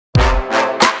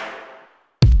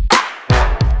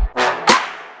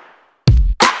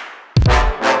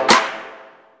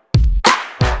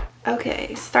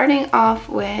Okay, starting off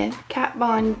with Kat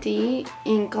Von D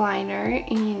ink liner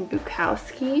in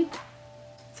Bukowski.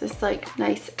 It's this like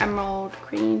nice emerald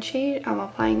green shade. I'm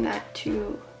applying that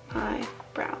to my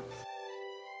brows.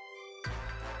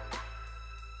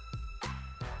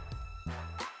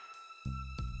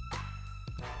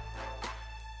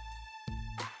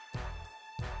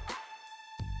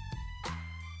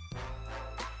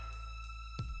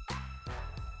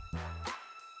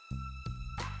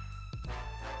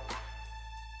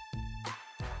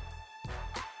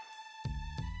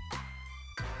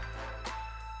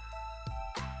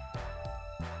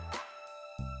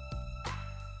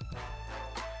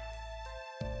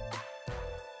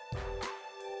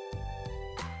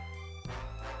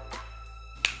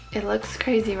 It looks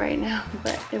crazy right now,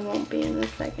 but it won't be in a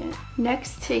second.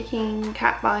 Next, taking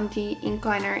Kat Von D ink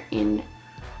liner in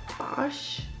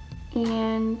Bosch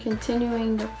and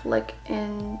continuing to flick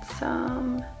in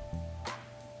some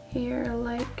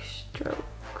hair-like strokes.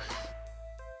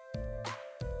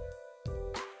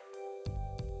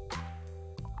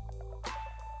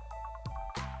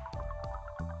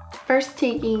 First,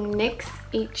 taking NYX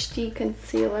HD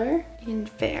Concealer in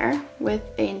Fair with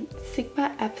a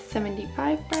Sigma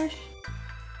F75 brush.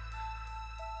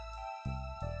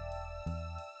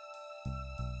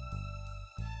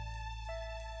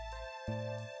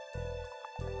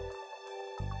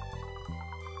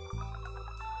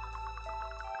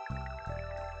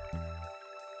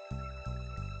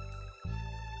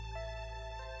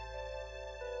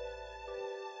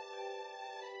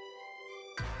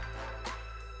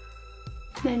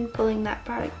 Then pulling that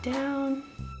product down.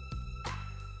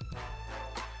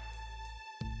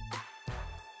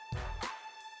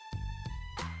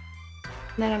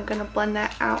 Then I'm gonna blend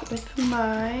that out with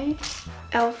my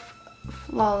e.l.f.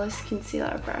 Flawless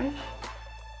Concealer brush.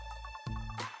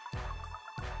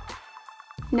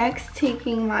 Next,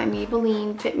 taking my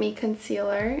Maybelline Fit Me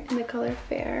Concealer in the color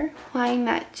Fair, applying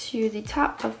that to the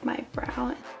top of my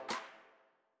brow.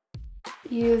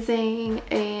 Using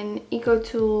an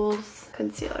EcoTools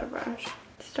concealer brush.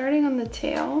 Starting on the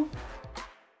tail.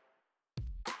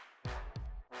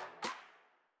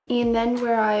 And then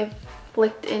where I've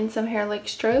flicked in some hair-like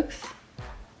strokes,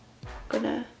 I'm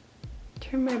gonna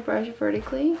turn my brush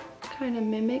vertically, kind of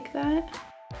mimic that.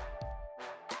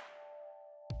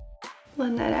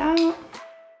 Blend that out.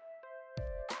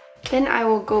 Then I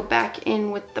will go back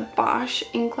in with the Bosch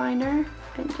ink liner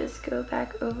and just go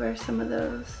back over some of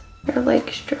those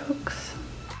hair-like strokes.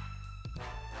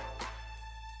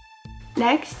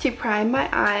 Next, to prime my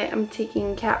eye, I'm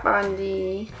taking Kat Von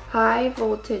D High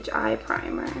Voltage Eye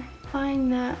Primer. Applying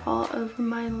that all over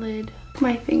my lid,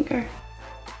 my finger.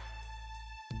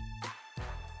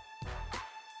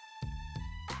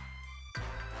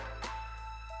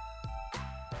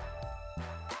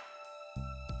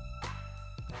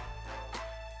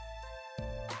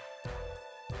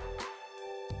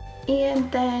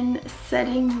 And then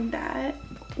setting that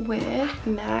with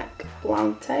MAC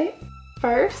Blanc type.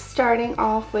 First, starting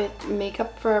off with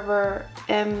Makeup Forever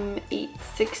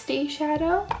M860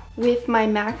 shadow. With my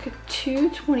MAC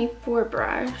 224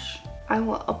 brush, I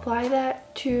will apply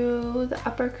that to the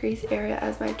upper crease area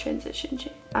as my transition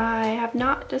shade. I have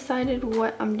not decided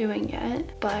what I'm doing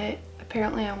yet, but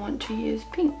apparently I want to use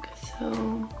pink,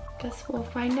 so guess we'll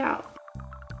find out.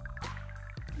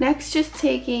 Next, just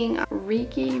taking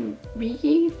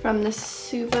Reki-Reki from the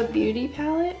SUVA Beauty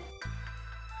palette.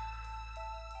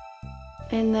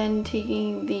 And then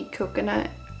taking the coconut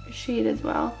shade as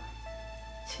well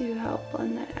to help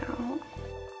blend that out.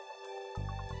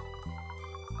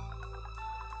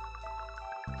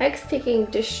 Next, taking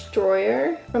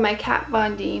Destroyer from my Kat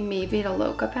Von D Vida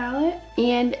Loca palette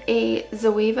and a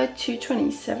Zoeva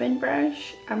 227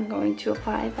 brush. I'm going to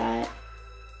apply that.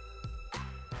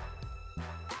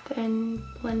 Then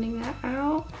blending that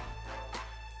out.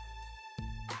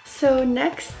 So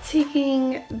next,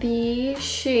 taking the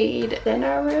shade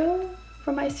Denarau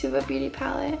from my SUVA Beauty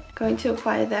palette. Going to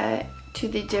apply that to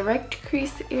the direct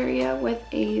crease area with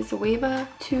a Zoeva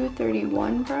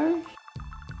 231 brush.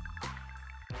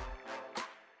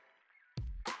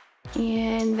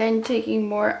 And then taking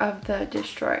more of the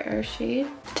Destroyer shade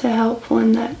to help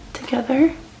blend that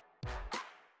together.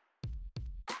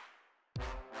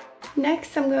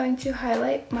 Next, I'm going to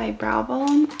highlight my brow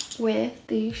bone with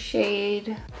the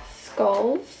shade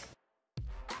Skulls.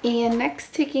 And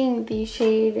next, taking the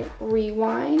shade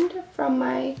Rewind from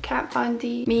my Kat Von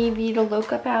D Vida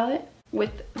Loca palette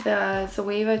with the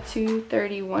Zoeva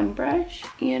 231 brush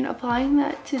and applying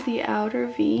that to the outer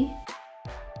V.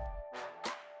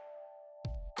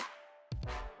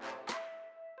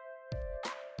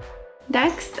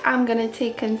 Next, I'm gonna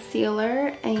take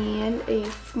concealer and a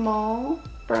small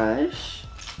brush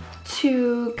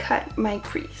to cut my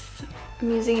crease. I'm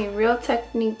using a Real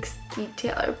Techniques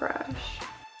detailer brush.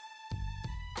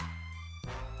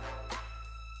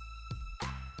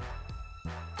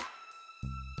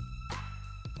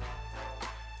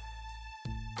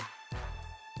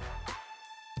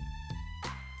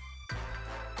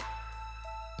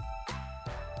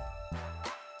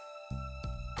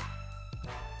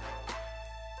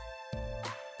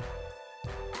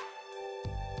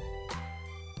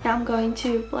 Now I'm going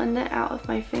to blend it out with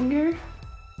my finger. It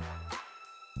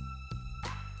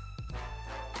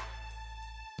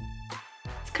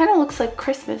kind of looks like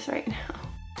Christmas right now.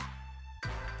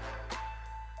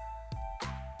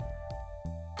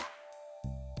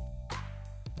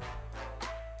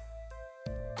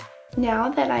 Now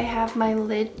that I have my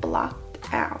lid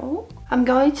blocked out, I'm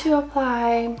going to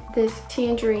apply this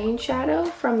Tangerine shadow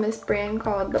from this brand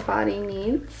called The Body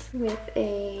Needs with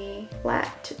a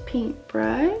flat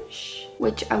paintbrush,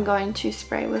 which I'm going to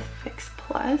spray with Fix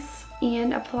Plus,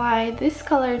 and apply this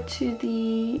color to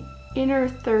the inner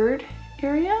third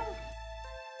area.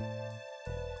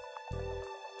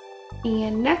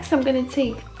 And next I'm going to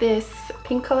take this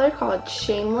pink color called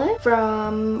Shameless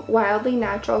from Wildly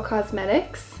Natural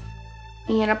Cosmetics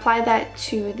and apply that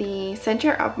to the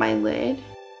center of my lid.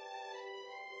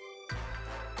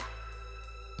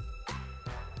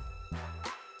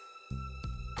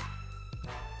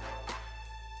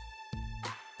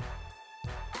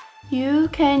 You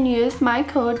can use my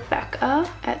code Becca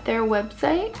at their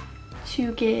website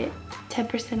to get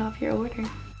 10% off your order.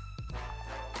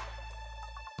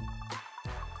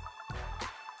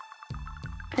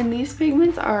 And these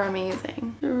pigments are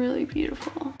amazing. They're really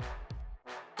beautiful.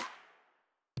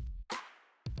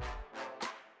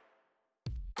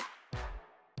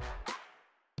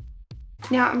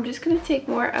 Now I'm just going to take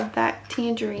more of that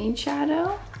Tangerine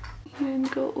shadow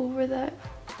and go over that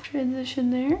transition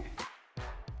there.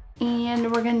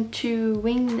 And we're going to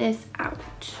wing this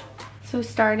out. So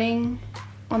starting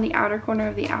on the outer corner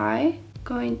of the eye,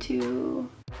 going to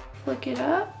flick it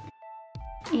up,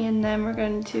 and then we're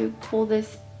going to pull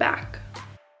this back.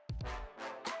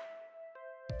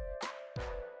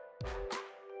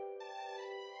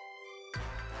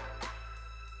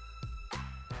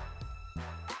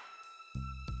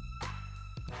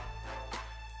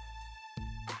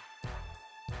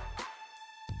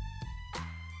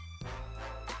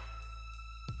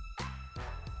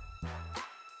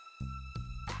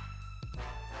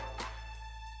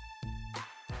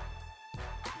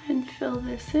 And fill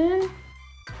this in.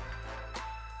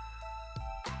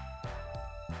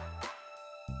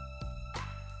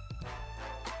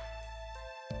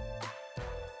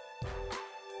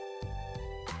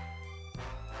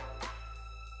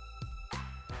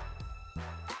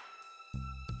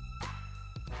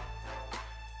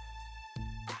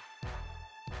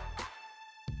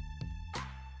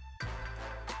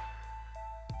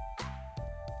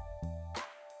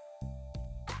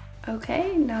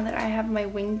 Okay, now that I have my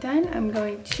wing done, I'm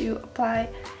going to apply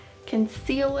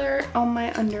concealer on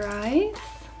my under eyes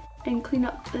and clean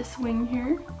up this wing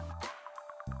here.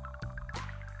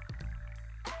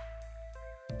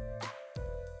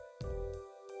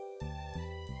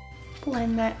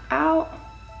 Blend that out.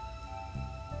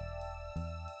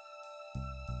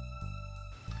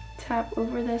 Tap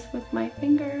over this with my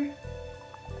finger.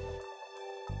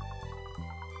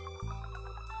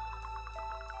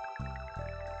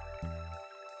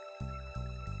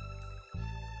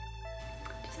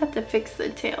 Have to fix the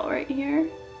tail right here.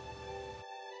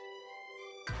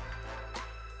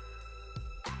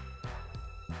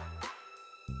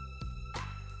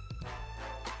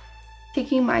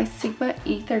 Taking my Sigma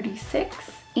E36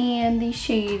 and the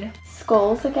shade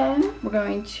Skulls again, we're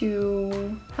going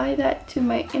to apply that to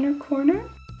my inner corner,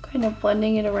 kind of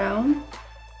blending it around.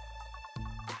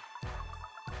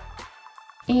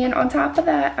 And on top of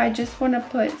that, I just want to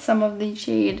put some of the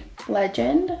shade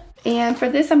Legend. And for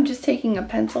this, I'm just taking a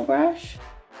pencil brush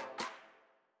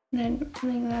and then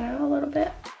filling that out a little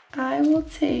bit. I will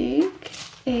take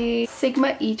a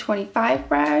Sigma E25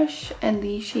 brush and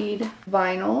the shade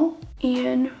Vinyl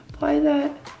and apply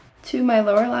that to my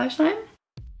lower lash line.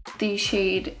 The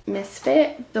shade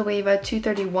Misfit, Zoeva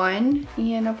 231,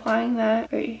 and applying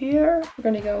that right here. We're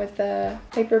going to go with the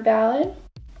Hyperballad.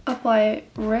 Apply it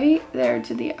right there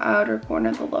to the outer corner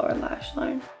of the lower lash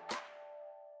line.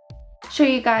 Show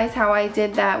you guys how I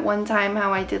did that one time,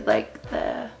 how I did like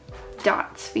the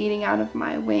dots feeding out of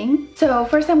my wing. So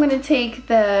first I'm going to take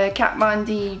the Kat Von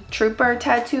D Trooper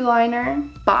tattoo liner,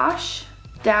 Bosch,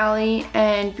 Dali,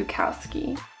 and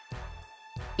Bukowski.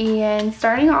 And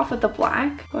starting off with the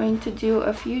black, going to do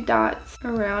a few dots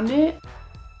around it.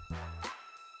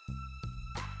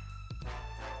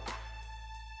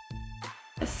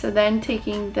 So then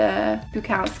taking the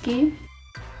Bukowski,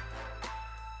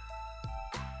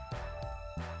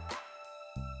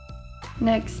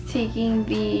 next taking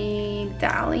the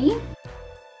Dali,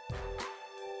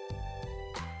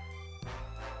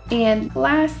 and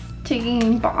last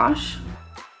taking Bosch.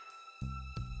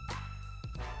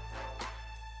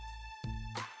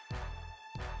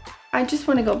 I just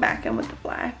want to go back in with the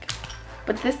black,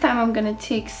 but this time I'm going to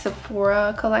take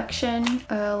Sephora collection,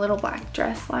 a little black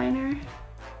dress liner.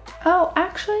 Oh,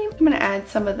 actually, I'm going to add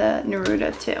some of the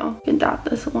Neruda too. You can dot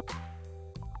this one.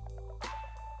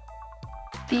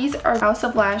 These are House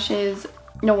of Lashes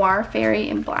Noir Fairy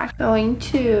in black. Going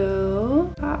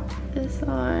to pop this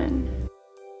on.